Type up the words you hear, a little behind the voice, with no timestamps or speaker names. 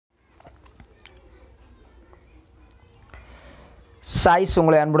Sais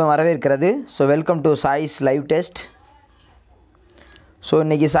உங்களை அன்புடன் வரவேற்கிறது. So welcome to Sais live test. So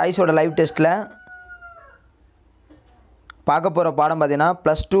இன்றைக்கி சாய்ஸோட லைவ் டெஸ்ட்டில் பார்க்க போகிற பாடம் பார்த்தீங்கன்னா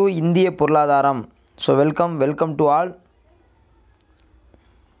 +2 இந்திய பொருளாதாரம். So welcome to all.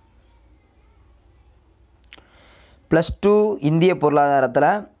 +2 இந்திய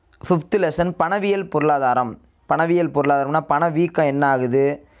பொருளாதாரத்தில் 5th லெசன் பணவியல் பொருளாதாரம். பணவியல் பொருளாதாரம்னா பண வீக்கம் என்ன ஆகுது,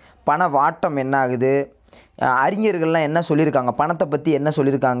 பண வாட்டம் என்ன ஆகுது, அறிஞர்கள்லாம் என்ன சொல்லியிருக்காங்க, பணத்தை பற்றி என்ன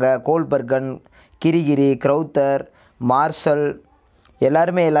சொல்லியிருக்காங்க, கோல்பர்கன், கிரிகிரி, க்ரௌத்தர், மார்ஷல்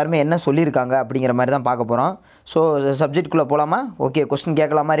எல்லாருமே என்ன சொல்லியிருக்காங்க அப்படிங்கிற மாதிரி தான் பார்க்க போகிறோம். ஸோ சப்ஜெக்ட்குள்ளே போகலாமா? ஓகே, கொஸ்டின்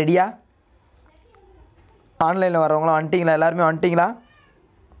கேட்கலாமா? ரெடியா? ஆன்லைனில் வரவங்களாம் வந்துட்டிங்களா? எல்லாருமே வந்துட்டிங்களா?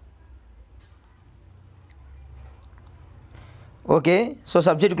 ஓகே, ஸோ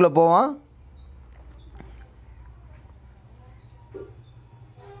சப்ஜெக்டுக்குள்ளே போவோம்.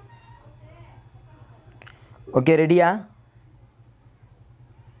 ஓகே, ரெடியா?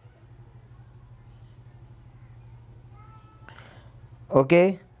 ஓகே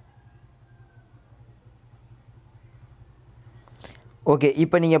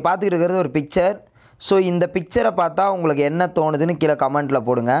இப்போ நீங்கள் பார்த்துக்கிட்டு இருக்கிறது ஒரு பிக்சர். ஸோ இந்த பிக்சரை பார்த்தா உங்களுக்கு என்ன தோணுதுன்னு கீழே கமெண்ட்டில்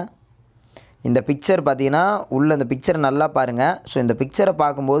போடுங்க. இந்த பிக்சர் பார்த்தீங்கன்னா உள்ள இந்த பிக்சரை நல்லா பாருங்கள். ஸோ இந்த பிக்சரை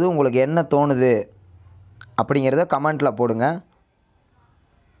பார்க்கும்போது உங்களுக்கு என்ன தோணுது அப்படிங்கிறத கமெண்ட்டில் போடுங்க.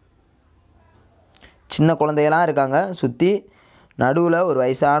 சின்ன குழந்தையெல்லாம் இருக்காங்க சுற்றி, நடுவில் ஒரு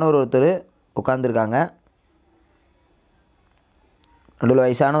வயசான ஒருத்தர் உட்காந்துருக்காங்க. நடுவில்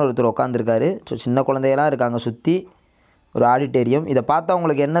வயசான ஒருத்தர் உட்காந்துருக்காரு. ஸோ சின்ன குழந்தையெல்லாம் இருக்காங்க சுற்றி, ஒரு ஆடிட்டோரியம். இதை பார்த்தா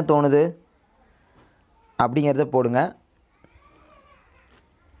உங்களுக்கு என்ன தோணுது அப்படிங்கிறத போடுங்க.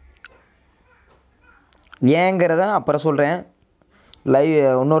 ஏங்கிறத அப்புறம் சொல்கிறேன், லைவ்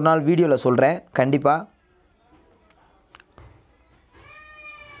இன்னொரு நாள் வீடியோவில் சொல்கிறேன் கண்டிப்பாக.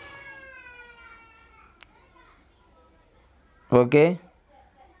 ஓகே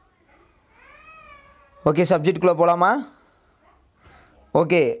சப்ஜெக்டுக்குள்ளே போகலாமா?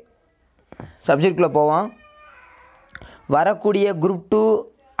 ஓகே, சப்ஜெக்டுக்குள்ளே போவோம். வரக்கூடிய குரூப் 2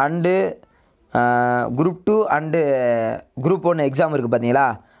 அண்டு குரூப் 1 எக்ஸாம் இருக்குது பார்த்தீங்களா?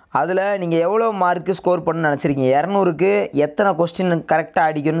 அதில் நீங்கள் எவ்வளோ மார்க்கு ஸ்கோர் பண்ணணும்னு நினச்சிருக்கீங்க? 200க்கு எத்தனை கொஸ்டின் கரெக்டாக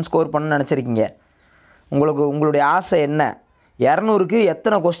அடிக்கணும்னு ஸ்கோர் பண்ணணும்னு நினச்சிருக்கீங்க? உங்களுடைய ஆசை என்ன? 200க்கு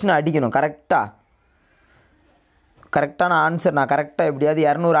எத்தனை கொஸ்டின் அடிக்கணும் கரெக்டான ஆன்சர். நான் கரெக்டாக எப்படியாவது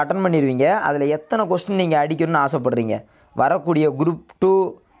 200 அட்டன் பண்ணிடுவீங்க. அதில் எத்தனை கொஸ்டின் நீங்கள் அடிக்கணும்னு ஆசைப்பட்றீங்க வரக்கூடிய குரூப் 2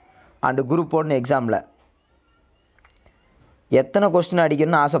 அண்டு குரூப் 1 எக்ஸாமில்? எத்தனை கொஸ்டின்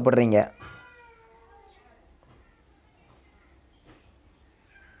அடிக்கணும்னு ஆசைப்பட்றீங்க?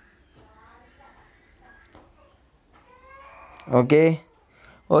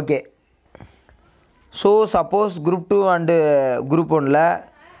 Okay so suppose group 2 and group 1ல்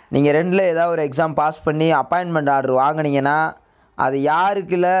நீங்கள் 2ல் ஏதாவது ஒரு எக்ஸாம் பாஸ் பண்ணி அப்பாயின்மெண்ட் ஆர்டர் வாங்கினீங்கன்னா அது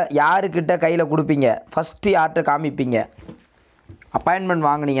யாருக்கிட்ட கையில் கொடுப்பீங்க? ஃபஸ்ட்டு யார்கிட்ட காமிப்பீங்க? அப்பாயின்மெண்ட்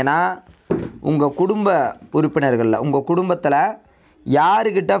வாங்கினீங்கன்னா உங்கள் குடும்ப உறுப்பினர்களில், உங்கள் குடும்பத்தில்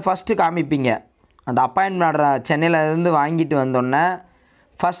யாருக்கிட்ட ஃபஸ்ட்டு காமிப்பீங்க? அந்த அப்பாயின்மெண்ட் ஆர்டரை சென்னையிலேருந்து வாங்கிட்டு வந்தோடனே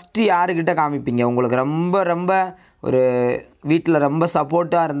ஃபஸ்ட்டு யாருக்கிட்ட காமிப்பீங்க? உங்களுக்கு ரொம்ப ஒரு வீட்டில் ரொம்ப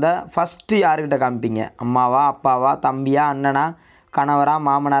சப்போர்ட்டாக இருந்த ஃபஸ்ட்டு யாருக்கிட்ட காமிப்பீங்க? அம்மாவா, அப்பாவா, தம்பியா, அண்ணனா, கணவரா,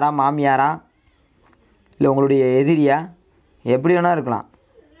 மாமனாரா, மாமியாரா, இல்லை உங்களுடைய எதிரியா? எப்படி வேணால் இருக்கலாம்.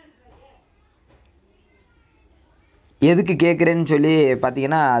 எதுக்கு கேட்குறேன்னு சொல்லி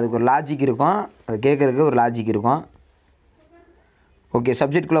பார்த்தீங்கன்னா அதுக்கு ஒரு லாஜிக் இருக்கும், அது கேட்குறதுக்கு ஒரு லாஜிக் இருக்கும். ஓகே,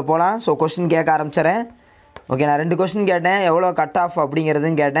 சப்ஜெக்ட்குள்ளே போகலாம். ஸோ கொஸ்டின் கேட்க ஆரம்பிச்சிடறேன். ஓகே, நான் 2 கொஸ்டின் கேட்டேன், எவ்வளோ கட் ஆஃப்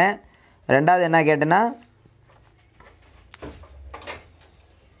அப்படிங்கிறதும் கேட்டேன். ரெண்டாவது என்ன கேட்டேன்னா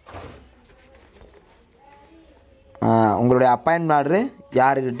உங்களுடைய அப்பாயின்மெண்ட் ஆர்டரு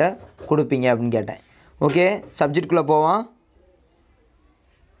யாருக்கிட்ட கொடுப்பீங்க அப்படின்னு கேட்டேன். ஓகே, சப்ஜெக்ட்குள்ளே போவோம்.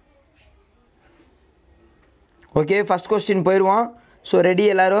 ஓகே, ஃபஸ்ட் கொஸ்டின் போயிடுவோம். ஸோ ரெடி,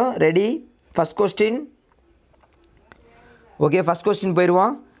 எல்லோரும் ready? First question. Okay, first question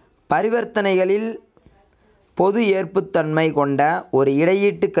போயிடுவோம். பரிவர்த்தனைகளில் பொது ஏற்புத்தன்மை கொண்ட ஒரு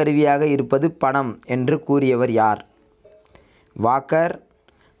இடையீட்டு கருவியாக இருப்பது பணம் என்று கூறியவர் யார்? Walker,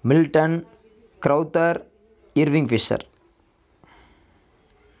 Milton, க்ரௌத்தர், Irving Fisher.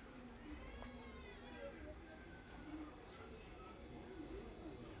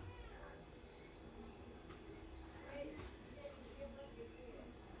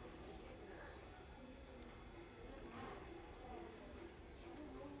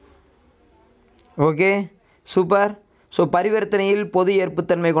 Okay, super. So பரிவர்த்தனையில் பொது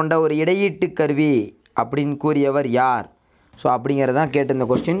ஏற்புத்தன்மை கொண்ட ஒரு இடையீட்டு கருவி அப்படின்னு கூறியவர் யார்? ஸோ அப்படிங்கிறது தான் கேட்டு இந்த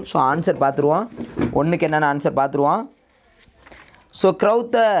கொஸ்டின். ஸோ ஆன்சர் பார்த்துருவோம். ஒன்றுக்கு என்னென்ன ஆன்சர் பார்த்துருவோம். ஸோ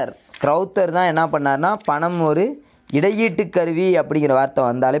க்ரௌத்தர் தான் என்ன பண்ணார்னா, பணம் ஒரு இடையீட்டு கருவி அப்படிங்கிற வார்த்தை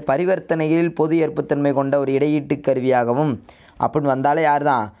வந்தாலே பரிவர்த்தனைகளில் பொது ஏற்புத்தன்மை கொண்ட ஒரு இடையீட்டு கருவியாகவும் அப்படின்னு வந்தாலே யார்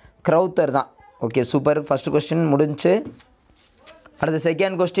தான்? க்ரௌத்தர் தான். Okay, super. ஃபஸ்ட்டு கொஸ்டின் முடிஞ்சு. அடுத்த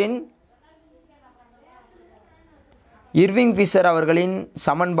செகண்ட் கொஸ்டின், இர்விங் ஃபிஷர் அவர்களின்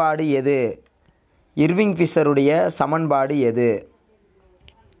சமன்பாடு எது? இர்விங் ஃபிஷருடைய சமன்பாடு எது?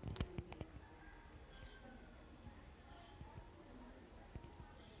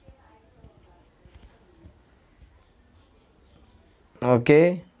 ஓகே,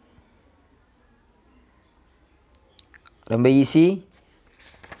 ரொம்ப ஈஸி.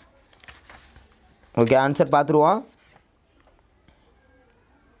 ஓகே, ஆன்சர் பார்த்துருவோம்.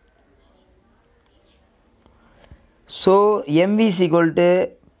 So MV =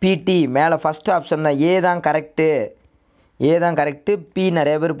 PT. மேலே ஃபஸ்ட் ஆப்ஷன் தான், ஏ தான் கரெக்டு. ஏ தான் கரெக்டு. பி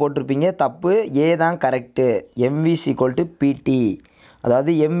நிறைய பேர் போட்டிருப்பீங்க, தப்பு. ஏ தான் கரெக்டு. MV = PT.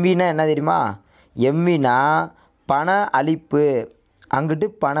 அதாவது MVனா என்ன தெரியுமா? MVனா பண அளிப்பு, அங்கிட்டு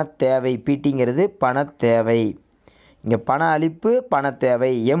பண தேவை. PTங்கிறது பண தேவை. இங்கே பண அளிப்பு, பண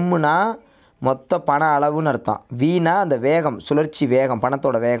தேவை. எம்னா மொத்த பண அளவுன்னு அர்த்தம். வீணா அந்த வேகம், சுழற்சி வேகம்,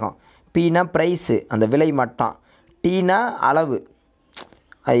 பணத்தோட வேகம். பீனா ப்ரைஸு, அந்த விலை மட்டம். டீனா அளவு,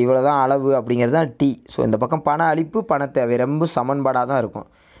 இவ்வளோ தான் அளவு அப்படிங்கிறது தான் டி. ஸோ இந்த பக்கம் பண அளிப்பு, பண தேவை ரொம்ப சமன்பாடாக தான் இருக்கும்.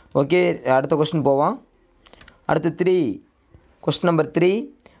 ஓகே, அடுத்த கொஸ்டின் போவோம். அடுத்து 3, கொஸ்டின் நம்பர் 3,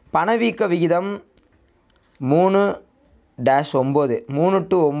 பணவீக்க விகிதம் 3-9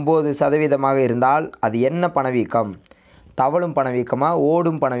 3-9% இருந்தால் அது என்ன பணவீக்கம்? தவழும் பணவீக்கமா,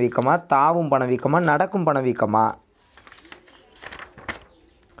 ஓடும் பணவீக்கமா, தாவும் பணவீக்கமா, நடக்கும் பணவீக்கமா?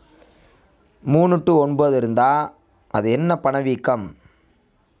 3-9 இருந்தால் அது என்ன பணவீக்கம்?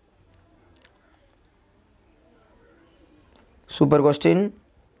 Super question.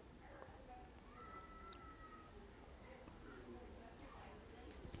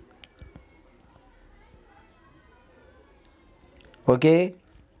 Okay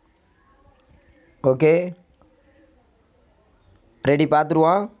okay, ready,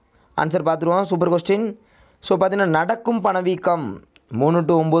 பார்த்துருவோம். ஆன்சர் பார்த்துருவோம். Super question. ஸோ பார்த்தீங்கன்னா நடக்கும் பணவீக்கம்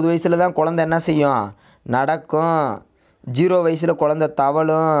 3-9 வயசில் தான் குழந்தை என்ன செய்யும்? நடக்கும். 0 வயசில் குழந்தை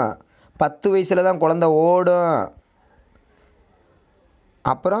தவழும். 10 வயசில் தான் குழந்தை ஓடும்.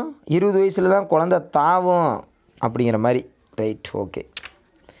 அப்புறம் 20 வயசில் தான் குழந்தை தாவும் அப்படிங்கிற மாதிரி. Right, okay.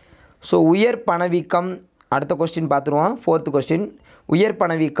 ஸோ உயர் பணவீக்கம், அடுத்த கொஸ்டின் பார்த்துருவோம். 4th கொஸ்டின், உயர்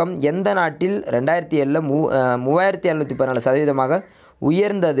பணவீக்கம் எந்த நாட்டில் 2007 3714%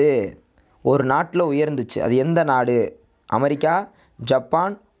 உயர்ந்தது? ஒரு நாட்டில் உயர்ந்துச்சு, அது எந்த நாடு? அமெரிக்கா,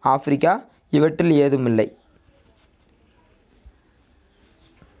 ஜப்பான், ஆப்பிரிக்கா, இவற்றில் ஏதும் இல்லை.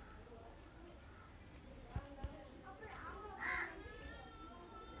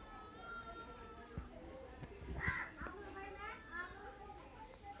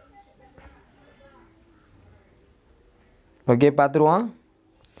 ஓகே, பார்த்துருவோம்.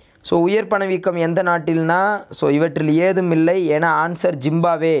 ஸோ உயர் பணவீக்கம் எந்த நாட்டில்னா, ஸோ இவற்றில் ஏதும் இல்லை. ஏன்னா ஆன்சர்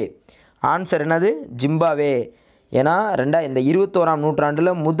ஜிம்பாவே. ஆன்சர் என்னது? ஜிம்பாவே. ஏன்னா இந்த 21ஆம்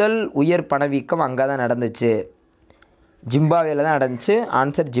நூற்றாண்டில் முதல் உயர் பணவீக்கம் அங்கே தான் நடந்துச்சு, ஜிம்பாவேல தான் நடந்துச்சு.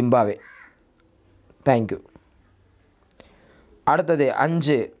 Answer Zimbabwe. தேங்க்யூ. அடுத்தது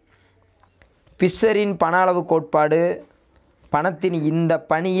 5, ஃபிஷரின் பண அளவு கோட்பாடு பணத்தின் இந்த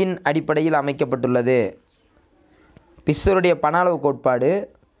பணியின் அடிப்படையில் அமைக்கப்பட்டுள்ளது. ஃபிஷருடைய பண அளவு கோட்பாடு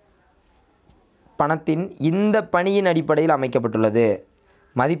பணத்தின் இந்த பணியின் அடிப்படையில் அமைக்கப்பட்டுள்ளது.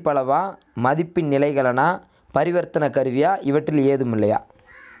 மதிப்பளவா, மதிப்பின் நிலைகளனா, பரிவர்த்தனை கருவியா, இவற்றில் ஏதும் இல்லையா?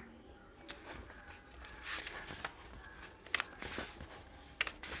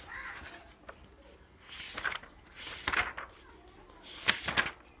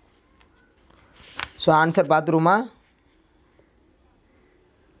 So answer பார்த்துருமா?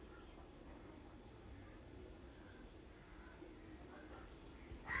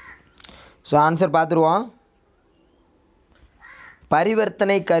 ஸோ ஆன்சர் பார்த்துருவோம்.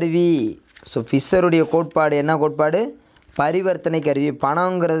 பரிவர்த்தனை கருவி. ஸோ ஃபிஷருடைய கோட்பாடு என்ன கோட்பாடு? பரிவர்த்தனை கருவி.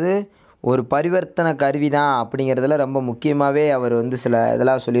 பணங்கிறது ஒரு பரிவர்த்தனை கருவி தான் அப்படிங்கிறதுல ரொம்ப முக்கியமாகவே அவர் சில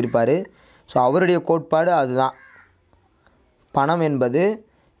இதெல்லாம் சொல்லியிருப்பார். ஸோ அவருடைய கோட்பாடு அதுதான். பணம் என்பது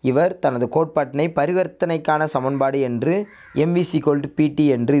இவர் தனது கோட்பாட்டினை பரிவர்த்தனைக்கான சமன்பாடு என்று MV = PT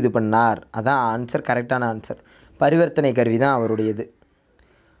என்று இது பண்ணார். அதான் ஆன்சர், கரெக்டான ஆன்சர். பரிவர்த்தனை கருவி தான் அவருடையது.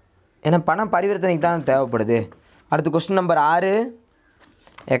 ஏன்னா பணம் பரிவர்த்தனைக்கு தான் தேவைப்படுது. அடுத்து கொஸ்டின் நம்பர் 6,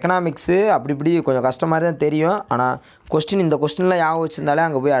 எக்கனாமிக்ஸு. அப்படி இப்படி கொஞ்சம் கஷ்டமாக தான் தெரியும், ஆனால் இந்த கொஸ்டினில் ஞாபகம் வச்சுருந்தாலே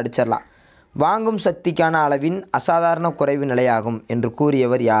அங்கே போய் அடிச்சிடலாம். வாங்கும் சக்திக்கான அளவின் அசாதாரண குறைவு நிலையாகும் என்று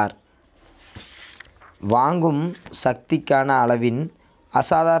கூறியவர் யார்? வாங்கும் சக்திக்கான அளவின்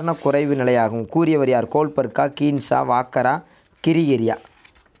அசாதாரண குறைவு நிலையாகும் கூறியவர் யார்? கோல்பர்க்கா, கீன்ஸா, வாக்கரா, கிரிகிரியா?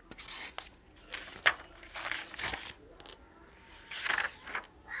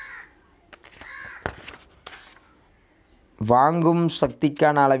 வாங்கும்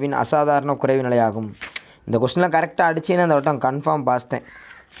சக்திக்கான அளவின் அசாதாரண குறைவு நிலையாகும். இந்த கொஸ்டின்லாம் கரெக்டாக அடிச்சேன்னு அந்த வட்டம் கன்ஃபார்ம் பாஸ்தேன்.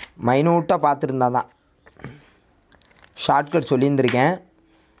 மைனூட்டாக பார்த்துருந்தா தான் ஷார்ட்கட் சொல்லியிருந்திருக்கேன்.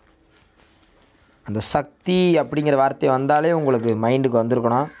 அந்த சக்தி அப்படிங்கிற வார்த்தை வந்தாலே உங்களுக்கு மைண்டுக்கு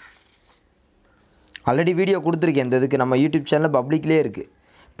வந்திருக்கணும். ஆல்ரெடி வீடியோ கொடுத்துருக்கேன் இந்த இதுக்கு. நம்ம யூடியூப் சேனலில் பப்ளிக்லேயே இருக்குது.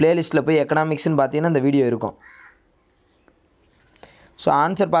 ப்ளேலிஸ்ட்டில் போய் எக்கனாமிக்ஸ்னு பார்த்தீங்கன்னா இந்த வீடியோ இருக்கும். ஸோ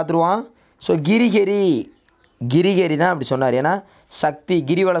ஆன்சர் பார்த்துருவோம். ஸோ கிரிகரி தான் அப்படி சொன்னார். ஏன்னா சக்தி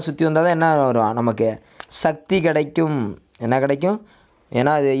கிரிவலை சுற்றி வந்தால் தான் என்ன வரும், நமக்கு சக்தி கிடைக்கும். என்ன கிடைக்கும்?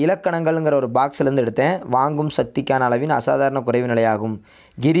 ஏன்னா அது இலக்கணங்கள்ங்கிற ஒரு பாக்ஸ்லேருந்து எடுத்தேன். வாங்கும் சக்திக்கான அளவின் அசாதாரண குறைவு நிலையாகும்.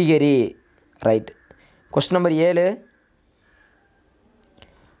 கிரிகரி. ரைட். Question number 7.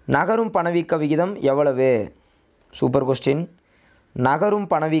 நகரும் பணவீக்க விகிதம் எவ்வளவு? Super question. நகரும்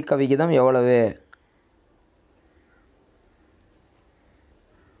பணவீக்க விகிதம் எவ்வளவு?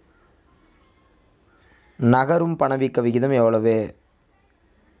 நகரும் பணவீக்க விகிதம் எவ்வளவு?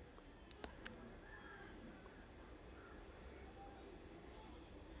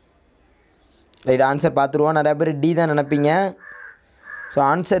 ரைட். ஆன்சர் பார்த்துருவோம். நிறைய பேர் டி தான் நினைப்பீங்க. So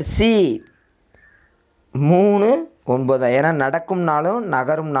answer C 3, 9. ஏன்னா நடக்கும் நாளும்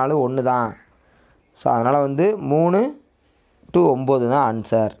நகரும் நாளும் ஒன்று தான். ஸோ அதனால் 3 to 9 தான்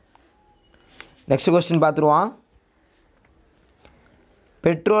ஆன்சர். நெக்ஸ்ட் கொஸ்டின் பார்த்துருவோம்.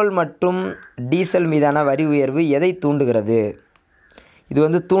 பெட்ரோல் மற்றும் டீசல் மீதான வரி உயர்வு எதை தூண்டுகிறது?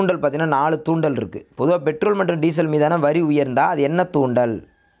 இது தூண்டல் பார்த்திங்கன்னா 4 தூண்டல் இருக்குது. பொதுவாக பெட்ரோல் மற்றும் டீசல் மீதான வரி உயர்ந்தால் அது என்ன தூண்டல்?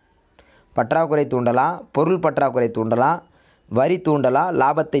 பற்றாக்குறை தூண்டலா, பொருள் பற்றாக்குறை தூண்டலா, வரி தூண்டலா,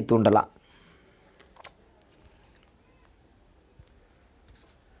 லாபத்தை தூண்டலா?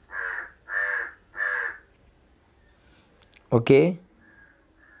 ஓகே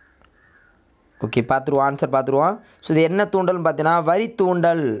பார்த்துருவோம். ஆன்சர் பார்த்துருவோம். ஸோ இது என்ன தூண்டல்னு பார்த்தீங்கன்னா வரி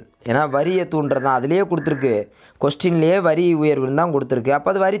தூண்டல். ஏன்னா வரியை தூண்டுறது தான் அதுலேயே கொடுத்துருக்கு. கொஸ்டின்லேயே வரி உயர்வுன்னு தான் கொடுத்துருக்கு. அப்போ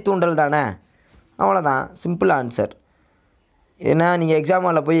அது வரி தூண்டல் தானே. அவ்வளோதான், சிம்பிள் ஆன்சர். ஏன்னா நீங்கள் எக்ஸாம்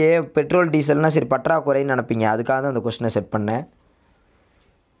ஹாலில் போய் பெட்ரோல் டீசல்னால் சரி பற்றாக்குறைன்னு நினைப்பீங்க. அதுக்காக தான் அந்த கொஸ்டினை செட் பண்ணேன்.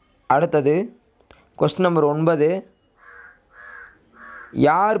 அடுத்தது கொஸ்டின் நம்பர் 9.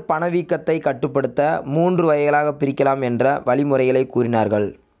 யார் பணவீக்கத்தை கட்டுப்படுத்த 3 வகைகளாக பிரிக்கலாம் என்ற வழிமுறைகளை கூறினார்கள்?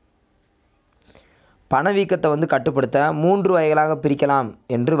 பணவீக்கத்தை கட்டுப்படுத்த 3 வகைகளாக பிரிக்கலாம்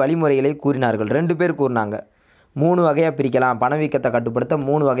என்று வழிமுறைகளை கூறினார்கள். 2 பேர் கூறினாங்க. 3 வகையாக பிரிக்கலாம், பணவீக்கத்தை கட்டுப்படுத்த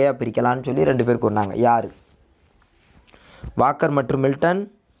 3 வகையாக பிரிக்கலாம்னு சொல்லி 2 பேர் கூறினாங்க. யார்? வாக்கர் மற்றும் மில்டன்,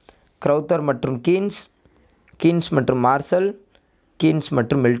 க்ரௌத்தர் மற்றும் கீன்ஸ் மற்றும் மார்சல், கீன்ஸ்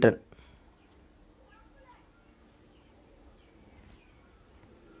மற்றும் மில்டன்.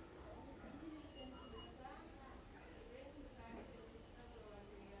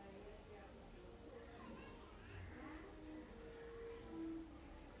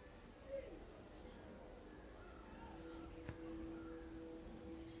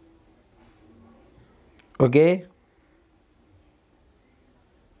 ஓகே,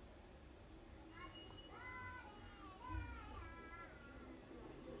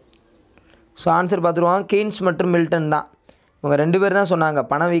 ஸோ ஆன்சர் பார்த்துருவோம். கீன்ஸ் மற்றும் மில்டன் தான். இவங்க 2 பேர் தான் சொன்னாங்க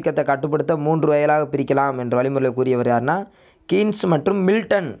பணவீக்கத்தை கட்டுப்படுத்த 3 வகைகளாக பிரிக்கலாம் என்ற வழிமுறையை கூறியவர் யாருன்னா கீன்ஸ் மற்றும்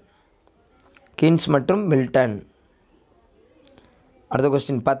மில்டன். அடுத்த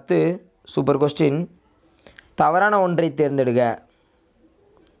கொஸ்டின் 10. Super question. தவறான ஒன்றை தேர்ந்தெடுக்க.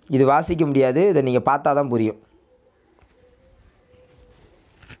 இது வாசிக்க முடியாது, இதை நீங்கள் பார்த்தா தான் புரியும்.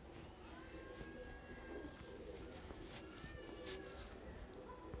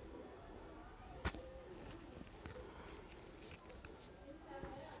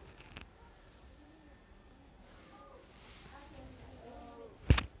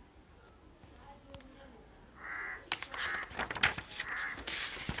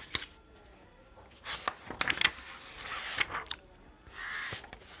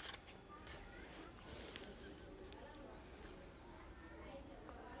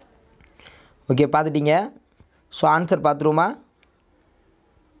 ஓகே, பார்த்துட்டிங்க. So answer பார்த்துருவோமா?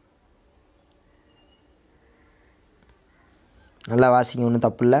 நல்லா வாசிங்க, ஒன்றும்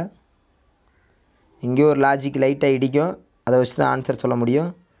தப்பு இல்லை. எங்கேயோ ஒரு லாஜிக் லைட்டாக இடிக்கும், அதை வச்சு தான் ஆன்சர் சொல்ல முடியும்.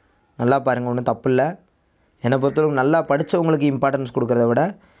 நல்லா பாருங்கள், ஒன்றும் தப்பு இல்லை. என்னை பொறுத்தவரைக்கும் நல்லா படித்தவங்களுக்கு இம்பார்ட்டன்ஸ் கொடுக்குறத விட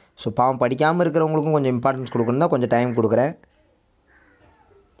பாவம் படிக்காமல் இருக்கிறவங்களுக்கும் கொஞ்சம் இம்பார்ட்டன்ஸ் கொடுக்கணும் தான் கொஞ்சம் டைம் கொடுக்குறேன்.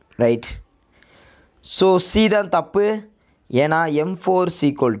 ரைட். ஸோ சி தான் தப்பு. ஏன்னா M4 =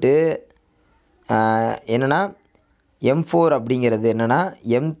 என்னென்னா M4 அப்படிங்கிறது என்னென்னா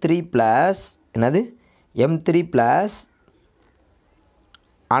M3 ப்ளஸ் M3 ப்ளஸ்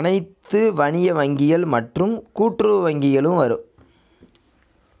அனைத்து வணிக வங்கிகள் மற்றும் கூட்டுறவு வங்கிகளும் வரும்.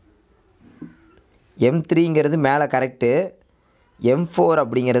 M3ங்கிறது மேலே கரெக்டு, M4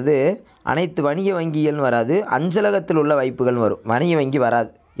 அப்படிங்கிறது அனைத்து வணிக வங்கிகள்னு வராது, அஞ்சலகத்தில் உள்ள வைப்புகள் வரும். வணிக வங்கி வராது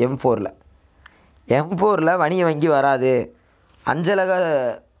M4ல். M4ல் வணிக வங்கி வராது,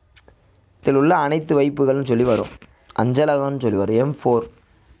 அஞ்சலகத்தில் உள்ள அனைத்து வைப்புகள்னு சொல்லி வரும். அஞ்சலகம்னு சொல்லி வரும் M4.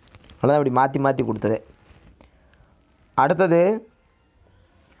 அதான் அப்படி மாற்றி மாற்றி கொடுத்தது. அடுத்தது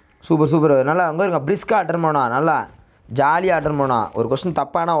சூப்பர் நல்லா அங்கே இருங்க. பிரிஸ்காக அட்டன் பண்ணோம், நல்லா ஜாலியாக அட்டன் பண்ணோம். ஒரு கொஸ்டின்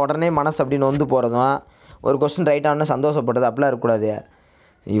தப்பானா உடனே மனசு அப்படின்னு வந்து போகிறதும், ஒரு கொஸ்டின் ரைட்டான சந்தோஷப்படுறது அப்படிலாம் இருக்கக்கூடாது.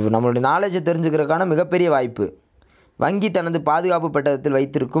 நம்மளுடைய நாலேஜை தெரிஞ்சுக்கிறதுக்கான மிகப்பெரிய வாய்ப்பு. வங்கி தனது பாதுகாப்பு பெட்டகத்தில்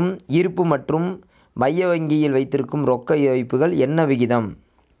வைத்திருக்கும் இருப்பு மற்றும் மைய வங்கியில் வைத்திருக்கும் ரொக்க வைப்புகள் என்ன விகிதம்?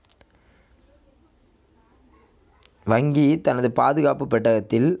 வங்கி தனது பாதுகாப்பு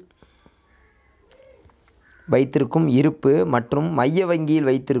பெட்டகத்தில் வைத்திருக்கும் இருப்பு மற்றும் மைய வங்கியில்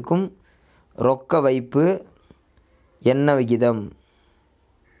வைத்திருக்கும் ரொக்க வைப்பு என்ன விகிதம்?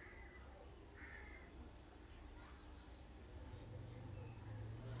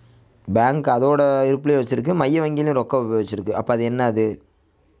 பேங்க் அதோட இருப்புலேயே வச்சுருக்கு, மைய வங்கியிலையும் ரொக்க வைப்பு வச்சுருக்கு. அப்போ அது என்ன? அது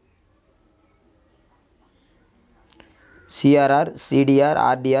CRR, CDR,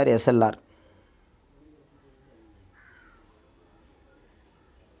 RDR, SLR.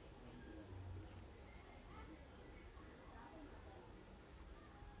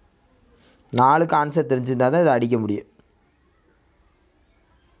 நாலுக்கு ஆன்சர் தெரிஞ்சிருந்தால் தான் இதை அடிக்க முடியும்.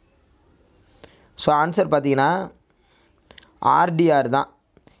 ஸோ ஆன்சர் பார்த்தீங்கன்னா RDR தான்.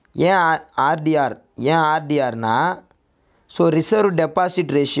 ஏன் RDR? ஏன் RDRனா, ஸோ ரிசர்வ்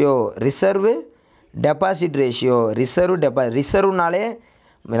டெபாசிட் ரேஷியோ. ரிசர்வ்னாலே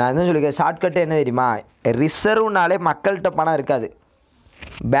நான் என்ன சொல்லியிருக்கேன், ஷார்ட்கட்டு என்ன தெரியுமா? ரிசர்வ்னாலே மக்கள்கிட்ட பணம் இருக்காது,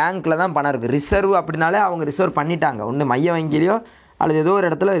 பேங்க்கில் தான் பணம் இருக்குது. ரிசர்வ் அப்படின்னாலே அவங்க ரிசர்வ் பண்ணிட்டாங்க, ஒன்று மைய வங்கியிலையோ அல்லது ஏதோ ஒரு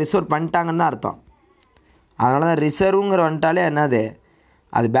இடத்துல ரிசர்வ் பண்ணிட்டாங்கன்னு தான் அர்த்தம். அதனால தான் ரிசர்வுங்கிற வந்துட்டாலே என்னது,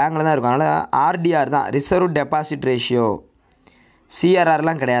 அது பேங்க்கில் தான் இருக்கும். அதனால் RDR தான், ரிசர்வ் டெபாசிட் ரேஷியோ.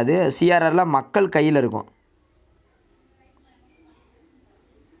 CRRலாம் கிடையாது, CRRலாம் மக்கள் கையில் இருக்கும்.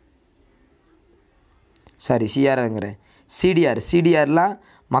 சாரி CRRங்கிறேன், CDRலாம்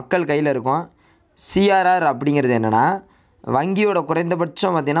மக்கள் கையில் இருக்கும். CRR அப்படிங்கிறது என்னென்னா, வங்கியோட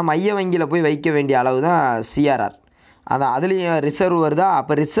குறைந்தபட்சம் பார்த்திங்கன்னா மைய வங்கியில் போய் வைக்க வேண்டிய அளவு தான் CRR. அதான் அதுலேயும் ரிசர்வ் வருதா?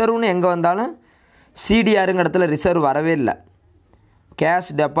 அப்போ ரிசர்வ்னு எங்கே வந்தாலும் CDRங்கிற இடத்துல ரிசர்வ் வரவே இல்லை.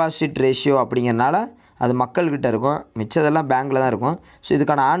 கேஷ் டெபாசிட் ரேஷியோ அப்படிங்கிறனால அது மக்கள்கிட்ட இருக்கும், மிச்சதெல்லாம் பேங்க்கில் தான் இருக்கும். ஸோ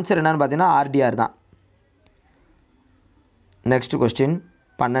இதுக்கான ஆன்சர் என்னென்னு பார்த்தீங்கன்னா RDR தான். Next question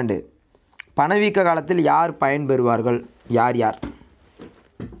 12. பணவீக்க காலத்தில் யார் பயன்பெறுவார்கள்? யார்?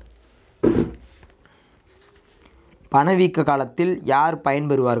 பணவீக்க காலத்தில் யார்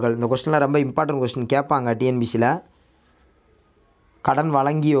பயன்பெறுவார்கள்? இந்த கொஸ்டின்லாம் ரொம்ப இம்பார்ட்டன்ட் கொஸ்டின் கேட்பாங்க TNPSCயில். கடன்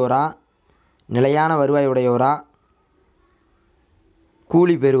வழங்கியோரா, நிலையான வருவாய் உடையோரா,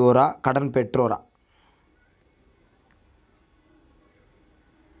 கூலி பெறுவோரா, கடன் பெற்றோரா?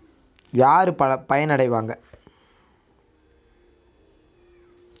 யார் பயனடைவாங்க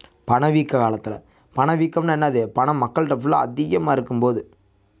பணவீக்க காலத்தில்? பணவீக்கம்னு என்னது? பணம் மக்கள்கிட்ட ஃபுல்லாக அதிகமாக இருக்கும்போது.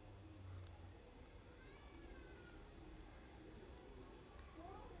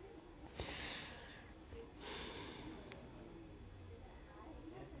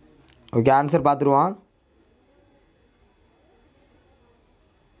 ஓகே, ஆன்சர் பார்த்துருவோம்.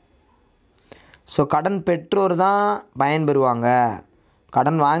 ஸோ கடன் பெற்றோர் தான் பயன்பெறுவாங்க.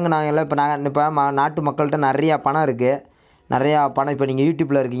 கடன் வாங்கினாங்கல்ல, இப்போ நாட்டு மக்கள்கிட்ட நிறையா பணம் இருக்குது, நிறையா பணம். இப்போ நீங்கள்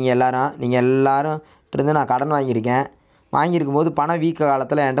யூடியூப்பில் இருக்கீங்க நீங்கள் எல்லோரும் இருந்து நான் கடன் வாங்கியிருக்கும் போது பணவீக்க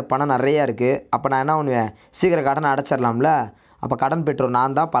காலத்தில் என்கிட்ட பணம் நிறையா இருக்குது. அப்போ நான் என்ன பண்ணுவேன், சீக்கிரம் கடனை அடைச்சிடலாம்ல. அப்போ கடன் பெற்றோர்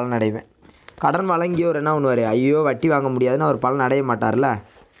நான் தான் பலன் அடைவேன். கடன் வழங்கியோர் என்ன பண்ணுவார், ஐயோ வட்டி வாங்க முடியாதுன்னு அவர் பலன் அடைய மாட்டார்ல.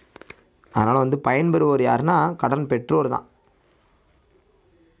 அதனால் பயன்பெறுவோர் யாருன்னா கடன் பெற்றோர் தான்.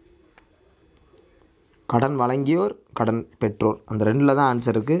 கடன் வழங்கியோர், கடன் பெற்றோர், அந்த ரெண்டில் தான்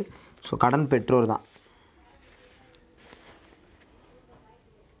ஆன்சர் இருக்குது. ஸோ கடன் பெற்றோர் தான்.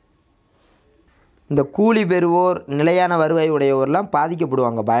 இந்த கூலி பெறுவோர், நிலையான வருவாய் உடையவர்லாம்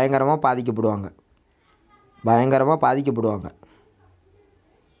பாதிக்கப்படுவாங்க, பயங்கரமாக பாதிக்கப்படுவாங்க.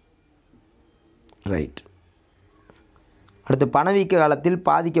 ரைட். அடுத்து பணவீக்க காலத்தில்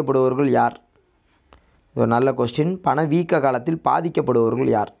பாதிக்கப்படுபவர்கள் யார்? இது ஒரு நல்ல கொஸ்டின். பணவீக்க காலத்தில்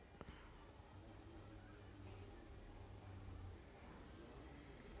பாதிக்கப்படுபவர்கள் யார்?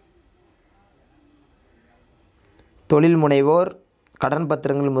 தொழில் முனைவோர், கடன்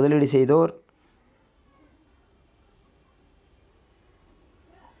பத்திரங்கள் முதலீடு செய்தோர்,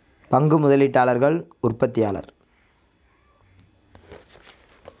 பங்கு முதலீட்டாளர்கள், உற்பத்தியாளர்.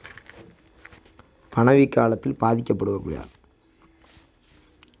 பணவீக்க காலத்தில் பாதிக்கப்படுபவர்கள் யார்?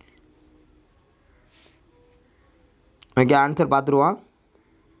 ஓகே, ஆன்சர் பார்த்துருவோம்.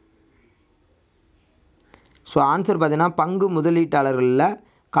 ஸோ ஆன்சர் பார்த்தீங்கன்னா பங்கு முதலீட்டாளர்களில்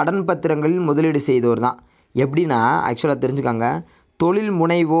கடன் பத்திரங்களில் முதலீடு செய்தோர் தான். எப்படின்னா ஆக்சுவலாக தெரிஞ்சுக்காங்க, தொழில்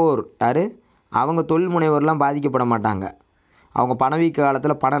முனைவோர் யார், அவங்க தொழில் முனைவோர்லாம் பாதிக்கப்பட மாட்டாங்க. அவங்க பணவீக்க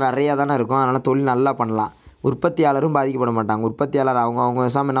காலத்தில் பணம் நிறையா தானே இருக்கும், அதனால் தொழில் நல்லா பண்ணலாம். உற்பத்தியாளரும் பாதிக்கப்பட மாட்டாங்க. உற்பத்தியாளர் அவங்க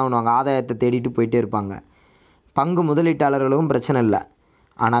விவசாயம் என்ன பண்ணுவாங்க, ஆதாயத்தை தேடிட்டு போயிட்டே இருப்பாங்க. பங்கு முதலீட்டாளர்களுக்கும் பிரச்சனை இல்லை.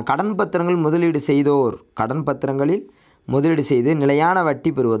 ஆனால் கடன் பத்திரங்கள் முதலீடு செய்தோர் கடன் பத்திரங்களில் முதலீடு செய்து நிலையான வட்டி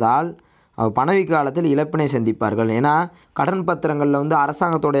பெறுவதால் பணவீக்க காலத்தில் இழப்பினை சந்திப்பார்கள். ஏன்னா கடன் பத்திரங்களில் வந்து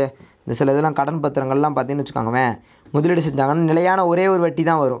அரசாங்கத்தோடைய இந்த சில இதெல்லாம் கடன் பத்திரங்கள்லாம் பார்த்தீங்கன்னு வச்சுக்கோங்க, முதலீடு செஞ்சாங்கன்னா நிலையான ஒரே ஒரு வட்டி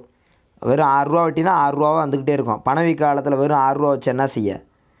தான் வரும். வெறும் 6 ரூபா வட்டினா 6 ரூபாவாக வந்துக்கிட்டே இருக்கும். பணவீக்க காலத்தில் வெறும் 6 ரூபா வச்சு என்ன செய்ய,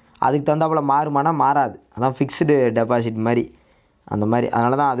 அதுக்கு தகுந்தாப்புல மாறுமானா மாறாது. அதான் ஃபிக்ஸ்டு டெபாசிட் மாதிரி அந்த மாதிரி.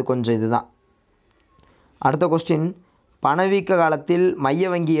 அதனால தான் அது கொஞ்சம் இதுதான். அடுத்த கொஸ்டின், பணவீக்க காலத்தில் மைய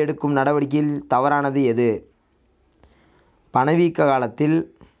வங்கி எடுக்கும் நடவடிக்கையில் தவறானது எது? பணவீக்க காலத்தில்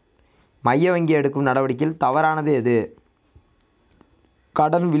மைய வங்கி எடுக்கும் நடவடிக்கையில் தவறானது எது?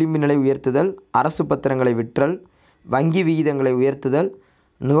 கடன் விளிம்பு நிலை உயர்த்துதல், அரசு பத்திரங்களை விற்றல், வங்கி விகிதங்களை உயர்த்துதல்,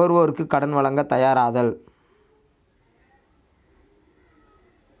 நுகர்வோருக்கு கடன் வழங்க தயாராதல்.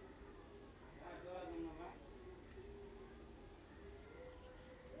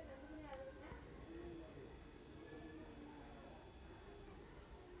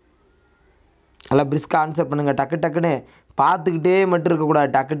 நல்லா பிரிஸ்காக ஆன்சர் பண்ணுங்கள். டக்குன்னு பார்த்துக்கிட்டே மட்டும் இருக்கக்கூடாது.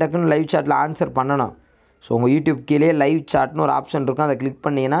 டக்குன்னு லைவ் சாட்டில் ஆன்சர் பண்ணணும். ஸோ உங்கள் யூடியூப் கீழே லைவ் சாட்னு ஒரு ஆப்ஷன் இருக்கும், அதை கிளிக்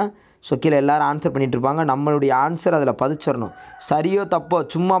பண்ணிங்கன்னா ஸோ கீழே எல்லோரும் ஆன்சர் பண்ணிகிட்டு இருப்பாங்க. நம்மளுடைய ஆன்சர் அதில் பதிச்சிடணும். சரியோ தப்போ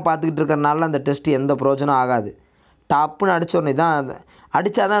சும்மா பார்த்துக்கிட்டு இருக்கிறனால அந்த டெஸ்ட்டு எந்த பிரயோஜனம் ஆகாது. டப்புன்னு அடிச்சிடணும். இதான்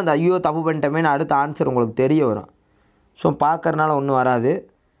அடித்தா தான் அந்த ஐயோ தப்பு பண்ணிட்டோமேனு அடுத்த ஆன்சர் உங்களுக்கு தெரிய வரும். ஸோ பார்க்கறனால ஒன்றும் வராது.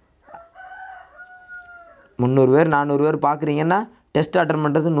 300 பேர் 400 பேர் பார்க்குறீங்கன்னா டெஸ்ட் அட்டன்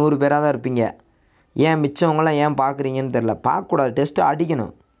பண்ணுறது 100 பேராக தான் இருப்பீங்க. ஏன் மிச்சவங்களாம் ஏன் பார்க்குறீங்கன்னு தெரில. பார்க்கக்கூடாது, டெஸ்ட்டு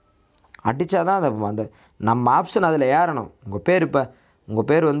அடிக்கணும். அடித்தா தான் அந்த நம்ம ஆப்ஷன் அதில் ஏறணும். உங்கள் பேர் இப்போ உங்கள்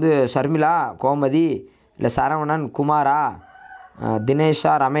பேர் வந்து ஷர்மிளா, கோமதி, இல்லை சரவணன், குமாரா,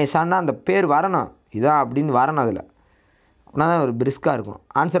 தினேஷா, ரமேஷான்னா அந்த பேர் வரணும். இதான் அப்படின்னு வரணும் அதில். அப்படின்னா தான் ஒரு பிரிஸ்காக இருக்கும்.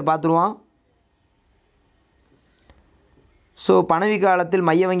 ஆன்சர் பார்த்துருவோம். ஸோ பணவீக்க காலத்தில்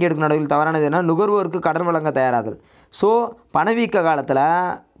மைய வங்கி எடுக்கும் நடவடிக்கையில் தவறானதுன்னா நுகர்வோருக்கு கடன் வழங்க தயாராதல். ஸோ பணவீக்க காலத்தில்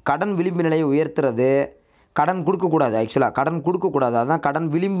கடன் விளிம்பு நிலையை உயர்த்துறது, கடன் கொடுக்கக்கூடாது. ஆக்சுவலாக கடன் கொடுக்கக்கூடாது, அதுதான் கடன்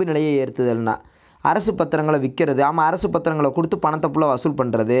விளிம்பு நிலையை உயர்த்துதல்னா. அரசு பத்திரங்களை விற்கிறது, ஆமாம் அரசு பத்திரங்களை கொடுத்து பணத்தை ஃபுல்லாக வசூல்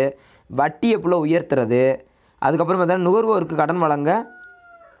பண்ணுறது, வட்டியை ஃபுல்லாக உயர்த்துறது. அதுக்கப்புறம் பார்த்தீங்கன்னா நுகர்வோருக்கு கடன் வழங்க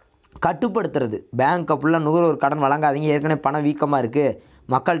கட்டுப்படுத்துறது. பேங்க்கை ஃபுல்லாக நுகர்வோர் கடன் வழங்காதீங்க, ஏற்கனவே பணம் வீக்கமாக இருக்குது,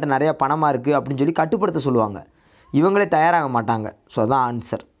 மக்கள்கிட்ட நிறையா பணமாக இருக்குது அப்படின்னு சொல்லி கட்டுப்படுத்த சொல்லுவாங்க. இவங்களே தயாராக மாட்டாங்க. ஸோ அதான்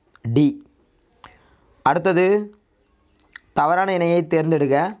ஆன்சர் டி. அடுத்தது தவறான இணையை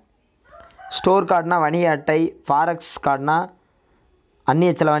தேர்ந்தெடுக்க. ஸ்டோர் கார்டுனா வணிக அட்டை, ஃபாரெக்ஸ் கார்டுனா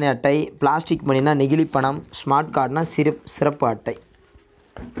அந்நிய செலவாணி அட்டை, பிளாஸ்டிக் மணினா நெகிழி பணம், ஸ்மார்ட் கார்டுனா சிறப்பு அட்டை.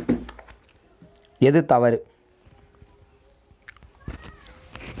 எது தவறு?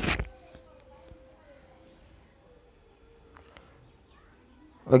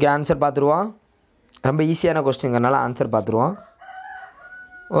 ஓகே, ஆன்சர் பார்த்துருவோம். ரொம்ப ஈஸியான கொஸ்டின்ங்கிறனால ஆன்சர் பார்த்துருவோம்.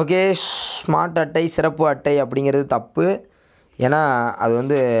 ஓகே, ஸ்மார்ட் அட்டை சிறப்பு அட்டை அப்படிங்கிறது தப்பு. ஏன்னா அது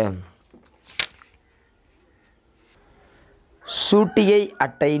வந்து சூட்டிகை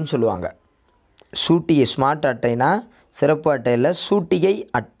அட்டைன்னு சொல்லுவாங்க. சூட்டிகை ஸ்மார்ட் அட்டைனா சிறப்பு அட்டை இல்லை, சூட்டிகை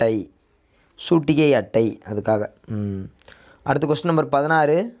அட்டை. சூட்டிகை அட்டை அதுக்காக. அடுத்த கொஸ்டின் நம்பர்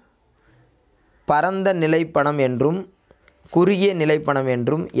 16. பரந்த நிலைப்பணம் என்றும் குறுகிய நிலைப்பணம்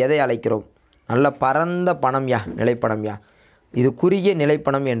என்றும் எதை அழைக்கிறோம்? நல்ல பரந்த பணம் யா, நிலைப்பணம் யா. இது குறுகிய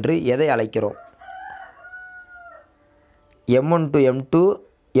நிலைப்பணம் என்று எதை அழைக்கிறோம்? M1 to M2,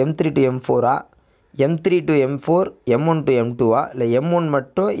 M3 to M4ஆ, M3 to M4, M1 to M2வா, இல்லை M1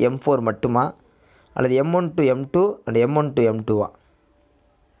 மட்டும் M4 மட்டுமா, அல்லது M1 to M2 and M1 to M2வா?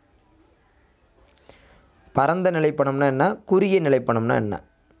 பரந்த நிலைப்பணம்னா என்ன, குறுகிய நிலைப்பணம்னா என்ன?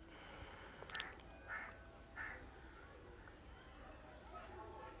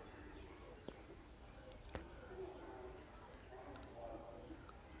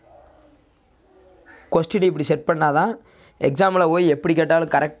 கொஸ்டின் இப்படி செட் பண்ணால் தான் எக்ஸாமில் போய் எப்படி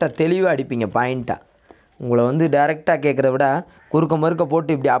கேட்டாலும் கரெக்டாக தெளிவாக அடிப்பீங்க பாயிண்ட்டாக. உங்களை வந்து டைரெக்டாக கேட்குறத விட குறுக்க மறுக்க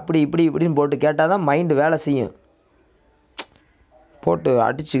போட்டு இப்படி அப்படி இப்படின்னு போட்டு கேட்டால் தான் மைண்டு வேலை செய்யும். போட்டு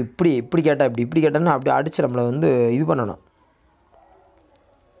அடித்து இப்படி கேட்டால் இப்படி கேட்டால்னா அப்படி அடித்து நம்மளை வந்து இது பண்ணணும்.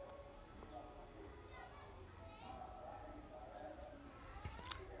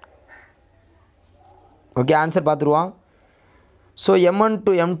 ஓகே, ஆன்சர் பார்த்துருவோம். So M1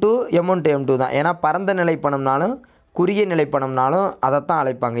 to M2, M1 to M2 தான். ஏன்னா பரந்த நிலைப்பணம்னாலும் குறுகிய நிலைப்பணம்னாலும் அதைத்தான்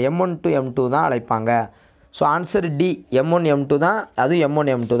அழைப்பாங்க. M1 to M2 தான் அழைப்பாங்க. So answer D, M1 M2 தான். அதுவும் M1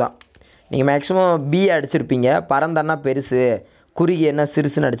 M2 தான். நீங்கள் மேக்ஸிமம் பி அடிச்சிருப்பீங்க. பரந்தன்னா பெருசு, குறுகி என்ன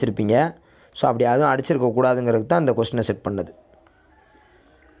சிறுசுன்னு அடிச்சிருப்பீங்க. ஸோ அப்படி அதுவும் அடிச்சிருக்கக்கூடாதுங்கிறதுக்கு தான் இந்த கொஸ்டினை செட் பண்ணது.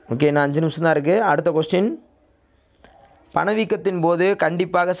 ஓகே, இன்னும் 5 நிமிஷம் தான் இருக்குது. அடுத்த கொஸ்டின், பணவீக்கத்தின் போது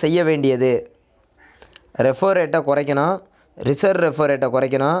கண்டிப்பாக செய்ய வேண்டியது. ரெஃபோ ரேட்டை குறைக்கணும், ரிசர்வ் ரெஃபோ ரேட்டை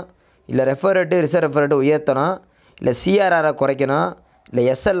குறைக்கணும், இல்லை ரெஃபோ ரேட்டு ரிசர்வ் ரெஃபோ ரேட்டை உயர்த்தணும், இல்லை சிஆர்ஆரை குறைக்கணும், இல்லை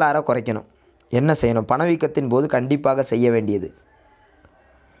எஸ்எல்ஆரை குறைக்கணும். என்ன செய்யணும்? பணவீக்கத்தின் போது கண்டிப்பாக செய்ய வேண்டியது.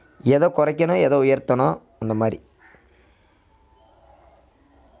 எதை குறைக்கணும், எதை உயர்த்தணும், அந்த மாதிரி.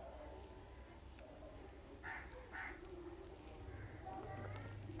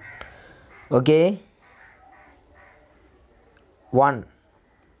 ஓகே, 1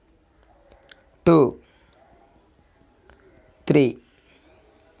 2 3.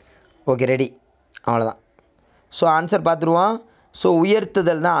 Okay, ready. அவ்வளோதான். ஸோ ஆன்சர் பார்த்துருவோம். ஸோ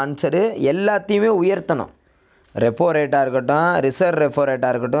உயர்த்துதல் தான் ஆன்சரு. எல்லாத்தையுமே உயர்த்தணும். ரெப்போ ரேட்டாக இருக்கட்டும், ரிசர்வ் ரெப்போ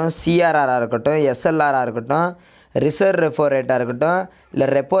ரேட்டாக இருக்கட்டும், சிஆர்ஆராக இருக்கட்டும், எஸ்எல்ஆராக இருக்கட்டும், ரிசர்வ் ரெப்போ ரேட்டாக இருக்கட்டும், இல்லை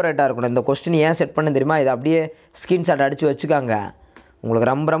ரெப்போ ரேட்டாக இருக்கட்டும். இந்த கொஸ்டின் ஏன் செட் பண்ண தெரியுமா? இதை அப்படியே ஸ்க்ரீன்ஷாட் அடித்து வச்சுக்காங்க. உங்களுக்கு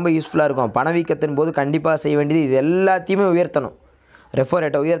ரொம்ப ரொம்ப யூஸ்ஃபுல்லாக இருக்கும். பணவீக்கத்தின் போது கண்டிப்பாக செய்ய வேண்டியது இது எல்லாத்தையுமே உயர்த்தணும். ரெஃபோ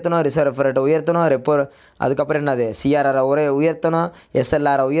ரேட்டை உயர்த்தணும், ரிசர்வ் ரெஃபோ ரேட்டை உயர்த்தணும், அதுக்கப்புறம் என்னது, சிஆர்ஆரை உயர்த்தணும்,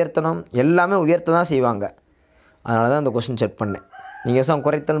 எஸ்எல்ஆரை உயர்த்தணும். எல்லாமே உயர்த்த தான் செய்வாங்க. அதனால தான் இந்த கொஸ்டின் செட் பண்ணேன். நீங்கள்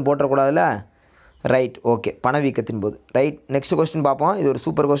குறைத்தல்னு போட்டக்கூடாதுல்ல. Right, okay. பணவீக்கத்தின் போது. ரைட், நெக்ஸ்ட் கொஸ்டின் பார்ப்போம். இது ஒரு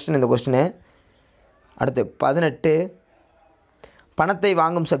சூப்பர் கொஸ்டின் இந்த கொஸ்டினு. அடுத்து 18, பணத்தை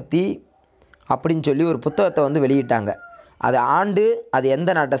வாங்கும் சக்தி அப்படின்னு சொல்லி ஒரு புத்தகத்தை வந்து வெளியிட்டாங்க. அது ஆண்டு, அது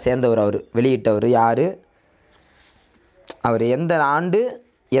எந்த நாட்டை சேர்ந்தவர், அவர் வெளியிட்டவர் யார், அவர் எந்த ஆண்டு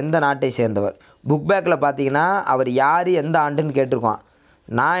எந்த நாட்டை சேர்ந்தவர். புக் பேக்கில் பார்த்தீங்கன்னா அவர் யார் எந்த ஆண்டுன்னு கேட்டிருக்கோம்.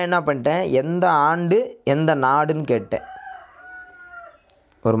 நான் என்ன பண்ணிட்டேன், எந்த ஆண்டு எந்த நாடுன்னு கேட்டேன்.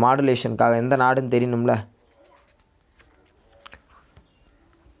 ஒரு மாடுலேஷனுக்காக எந்த நாடுன்னு தெரியணும்ல.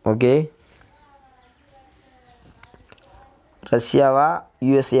 ஓகே, ரஷ்யாவா,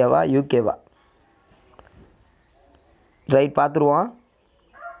 யூஎஸ்ஏவா, யூகேவா? ரைட், பார்த்துருவோம்.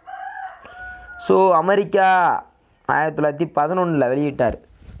 ஸோ அமெரிக்கா 1911 வெளியிட்டார்.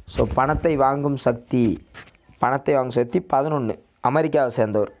 ஸோ பணத்தை வாங்கும் சக்தி 11 அமெரிக்காவை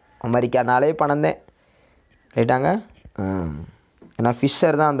சேர்ந்தவர். அமெரிக்கானாலே பணம் தான். ரைட்டாங்க. ஏன்னா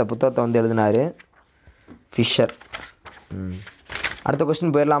ஃபிஷர் தான் அந்த புத்தகத்தை வந்து எழுதினார். ஃபிஷர். அடுத்த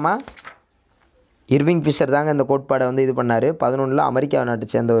கொஸ்டின் போயிடலாமா? இர்விங் ஃபிஷர் தாங்க இந்த கோட்பாடை வந்து இது பண்ணார். 11 அமெரிக்கா நாட்டை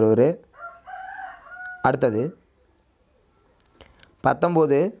சேர்ந்தவர் ஒரு. அடுத்தது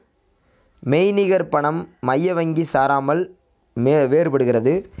 19, மெய்நிகர் பணம் மைய வங்கி சாராமல்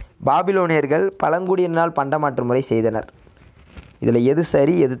வேறுபடுகிறது. பாபிலோனியர்கள் பழங்குடியினால் பண்டமாற்று முறை செய்தனர். இதில் எது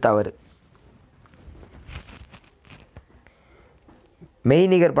சரி, எது தவறு?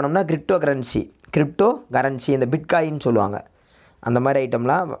 மெய்நிகர் பணம்னா கிரிப்டோ கரன்சி, இந்த பிட்காயின் சொல்லுவாங்க. அந்த மாதிரி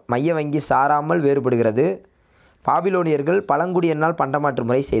ஐட்டம்லாம் மைய வங்கி சாராமல் வேறுபடுகிறது. பாபிலோனியர்கள் பழங்குடியினால் பண்டமாற்று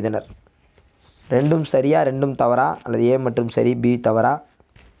முறை செய்தனர். ரெண்டும் சரியா, ரெண்டும் தவறா, அல்லது ஏ மற்றும் சரி, பி தவறா?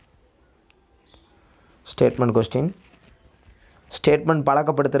 Statement question. ஸ்டேட்மெண்ட்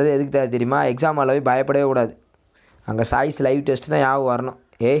பழக்கப்படுத்துறது எதுக்கு தேவை தெரியுமா? எக்ஸாம் அளவு பயப்படவே கூடாது. அங்கே சாய்ஸ் லைவ் டெஸ்ட் தான் ஞாபகம் வரணும்.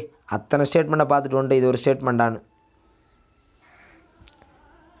 அத்தனை ஸ்டேட்மெண்ட்டை பார்த்துட்டு வந்துட்டு இது ஒரு ஸ்டேட்மெண்ட்டானு.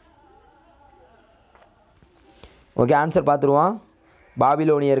 ஓகே, ஆன்சர் பார்த்துருவோம்.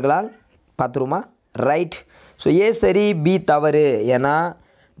 பாபிலோனியர்களால் பார்த்துருவோமா? ரைட். ஸோ ஏ சரி, பி தவறு. ஏன்னா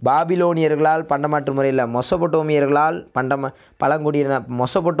பாபிலோனியர்களால் பண்டமாற்று முறையில் மொசபொட்டோமியர்களால் பழங்குடியினால்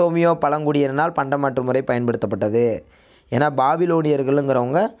பண்டமாற்று முறை பயன்படுத்தப்பட்டது. ஏன்னா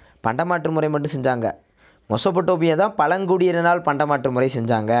பாபிலோனியர்களுங்கிறவங்க பண்டமாற்று முறை மட்டும் செஞ்சாங்க. மொசபொட்டோமியா தான் பழங்குடியினால் பண்டமாற்று முறை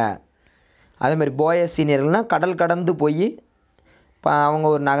செஞ்சாங்க. அதேமாதிரி போயஸ் சீனியர்கள்னால் கடல் கடந்து போய் அவங்க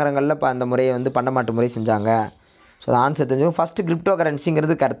ஒரு நகரங்களில் அந்த முறையை வந்து பண்டமாற்று முறை செஞ்சாங்க. ஸோ அது ஆன்சர் தெரிஞ்சுக்கணும். ஃபஸ்ட்டு கிரிப்டோ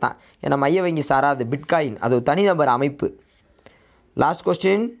கரன்சிங்கிறது கரெக்ட் தான். ஏன்னா மைய வங்கி சாராது, பிட்காயின் அது ஒரு தனிநபர் அமைப்பு. Last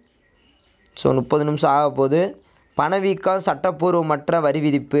question. ஸோ 30 நிமிஷம் ஆக போகுது. பணவீக்கம் சட்டப்பூர்வமற்ற வரி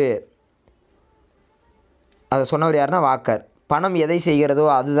விதிப்பு. அதை சொன்னவர் யாருன்னா வாக்கர். பணம் எதை செய்கிறதோ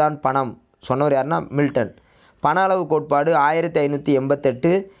அதுதான் பணம் சொன்னவர் யாருன்னா மில்டன். பண அளவு கோட்பாடு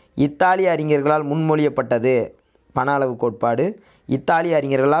 1588 இத்தாலிய அறிஞர்களால் முன்மொழியப்பட்டது. பண அளவு கோட்பாடு இத்தாலிய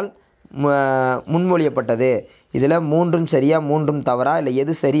அறிஞர்களால் முன்மொழியப்பட்டது. இதில் 3 சரியா 3 தவறா, இல்லை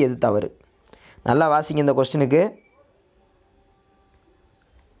எது சரி எது தவறு? நல்லா வாசிங்க இந்த கொஸ்டினுக்கு.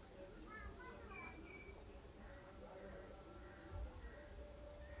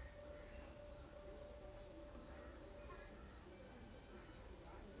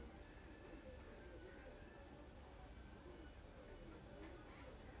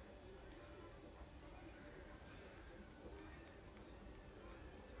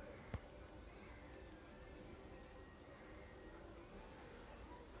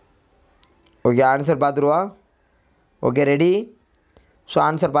 Okay, answer பார்த்துருவா. Okay, ready. So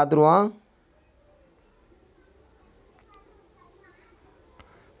answer பார்த்துருவோம்.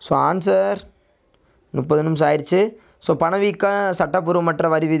 ஸோ ஆன்சர் 30 நிமிஷம் ஆயிடுச்சு. ஸோ பணவீக்கம் சட்டப்பூர்வமற்ற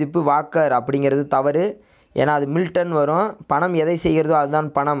வரி விதிப்பு வாக்கர் அப்படிங்கிறது தவறு. ஏன்னா அது மில்டன் வரும். பணம் எதை செய்கிறதோ அதுதான்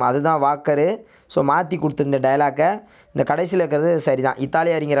பணம், அதுதான் வாக்கரு. ஸோ மாற்றி கொடுத்துருந்த டைலாக்கை இந்த கடைசியில் இருக்கிறது சரிதான்.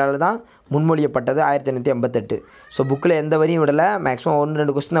 இத்தாலிய அறிஞரால் தான் முன்மொழியப்பட்டது 1888. ஸோ புக்கில் எந்த வரியும் விடலை. மேக்ஸிமம்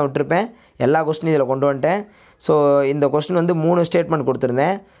 1-2 கொஸ்டின் தான் விட்டுருப்பேன். எல்லா கொஸ்டினும் இதில் கொண்டு வந்துட்டேன். ஸோ இந்த கொஸ்டின் வந்து 3 ஸ்டேட்மெண்ட்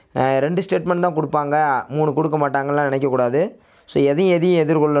கொடுத்துருந்தேன். 2 ஸ்டேட்மெண்ட் தான் கொடுப்பாங்க, 3 கொடுக்க மாட்டாங்கலாம் நினைக்கக்கூடாது. ஸோ எதையும்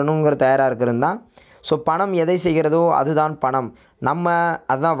எதிர்கொள்ளணுங்கிற தயாராக இருக்கிறது தான். ஸோ பணம் எதை செய்கிறதோ அதுதான் பணம்.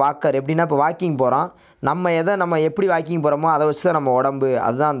 அதுதான் வாக்கர். எப்படின்னா இப்போ வாக்கிங் போகிறோம், நம்ம எப்படி வாக்கிங் போகிறோமோ அதை வச்சு தான் நம்ம உடம்பு.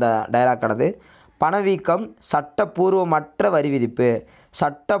 அதுதான் அந்த டைலாக் கிடது. பணவீக்கம் சட்டப்பூர்வமற்ற வரி விதிப்பு.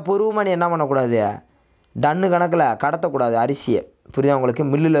 சட்டப்பூர்வமாக நீ என்ன பண்ணக்கூடாது, டன்னு கணக்கில் கடத்தக்கூடாது அரிசியை. புரியுதா உங்களுக்கு?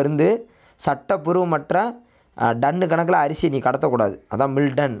 மில்லுலேருந்து சட்டப்பூர்வமற்ற டன்னு கணக்கில் அரிசியை நீ கடத்தக்கூடாது. அதான்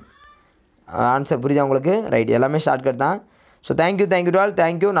மில் டன். ஆன்சர் புரியுதா உங்களுக்கு? ரைட், எல்லாமே ஷார்ட்கட் தான். So thank you to all.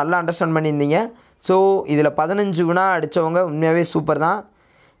 Thank you, நல்லா அண்டர்ஸ்டாண்ட் பண்ணியிருந்தீங்க. ஸோ இதில் 15 வினா அடித்தவங்க உண்மையாகவே சூப்பர் தான்.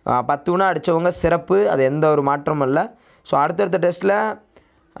 10 வினா அடித்தவங்க சிறப்பு, அது எந்த ஒரு மாற்றமும் இல்லை. ஸோ அடுத்தடுத்த டெஸ்ட்டில்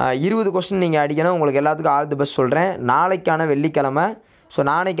 20 கொஸ்டின் நீங்கள் அடிக்கணும். உங்களுக்கு எல்லாத்துக்கும் ஆல் தி பெஸ்ட் சொல்கிறேன். நாளைக்கான வெள்ளிக்கிழமை. ஸோ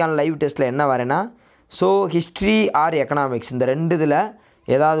நாளைக்கான லைவ் டெஸ்ட்டில் என்ன வரேன்னா, ஸோ ஹிஸ்ட்ரி ஆர் எக்கனாமிக்ஸ், இந்த 2 இதில்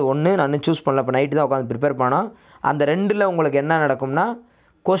ஏதாவது ஒன்று நான் சூஸ் பண்ணல. இப்போ நைட்டு தான் உட்காந்து ப்ரிப்பேர் பண்ணோம். அந்த 2ல் உங்களுக்கு என்ன நடக்கும்னா,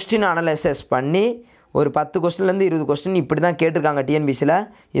 கொஸ்டின் அனலைசஸ் பண்ணி ஒரு 10 கொஸ்டின்லேருந்து 20 கொஸ்டின் இப்படி தான் கேட்டிருக்காங்க டிஎன்பிசியில்,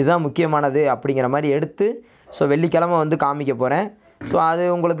 இதுதான் முக்கியமானது அப்படிங்கிற மாதிரி எடுத்து ஸோ வெள்ளிக்கிழமை வந்து காமிக்க போகிறேன். ஸோ அது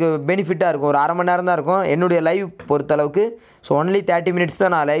உங்களுக்கு பெனிஃபிட்டாக இருக்கும். ஒரு அரை மணி நேரம் தான் இருக்கும் என்னுடைய லைவ் பொறுத்தளவுக்கு. ஸோ ஒன்லி 30 மினிட்ஸ்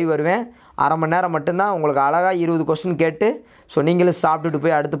தான் நான் லைவ் வருவேன். அரை மணி நேரம் மட்டும்தான். உங்களுக்கு அழகாக 20 கொஸ்டின் கேட்டு ஸோ நீங்களும் சாப்பிட்டுட்டு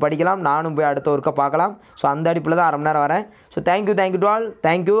போய் அடுத்து படிக்கலாம், நானும் போய் அடுத்த ஒர்க்கை பார்க்கலாம். ஸோ அந்த அடிப்பில் தான் அரை மணி நேரம் வரேன். So thank you to all.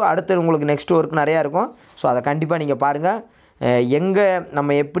 Thank you. அடுத்து உங்களுக்கு நெக்ஸ்ட் ஒர்க் நிறையா இருக்கும். ஸோ அதை கண்டிப்பாக நீங்கள் பாருங்கள். எங்கே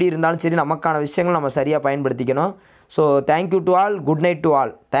நம்ம எப்படி இருந்தாலும் சரி, நமக்கான விஷயங்கள் நம்ம சரியாக பயன்படுத்திக்கணும். So thank you to all. Good night to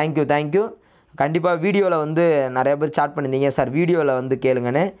all. Thank you. கண்டிப்பாக வீடியோவில் வந்து நிறைய பேர் சாட் பண்ணியிருந்தீங்க, சார் வீடியோவில் வந்து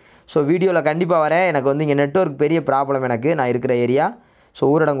கேளுங்கன்னு. ஸோ வீடியோவில் கண்டிப்பாக வரேன். எனக்கு வந்து இங்கே நெட்வொர்க் பெரிய ப்ராப்ளம், நான் இருக்கிற ஏரியா. ஸோ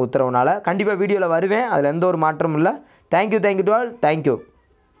ஊரடங்கு உத்தரவுனால கண்டிப்பாக வீடியோவில் வருவேன். அதில் எந்த ஒரு மாற்றமும் இல்லை. Thank you to all. தேங்க்யூ.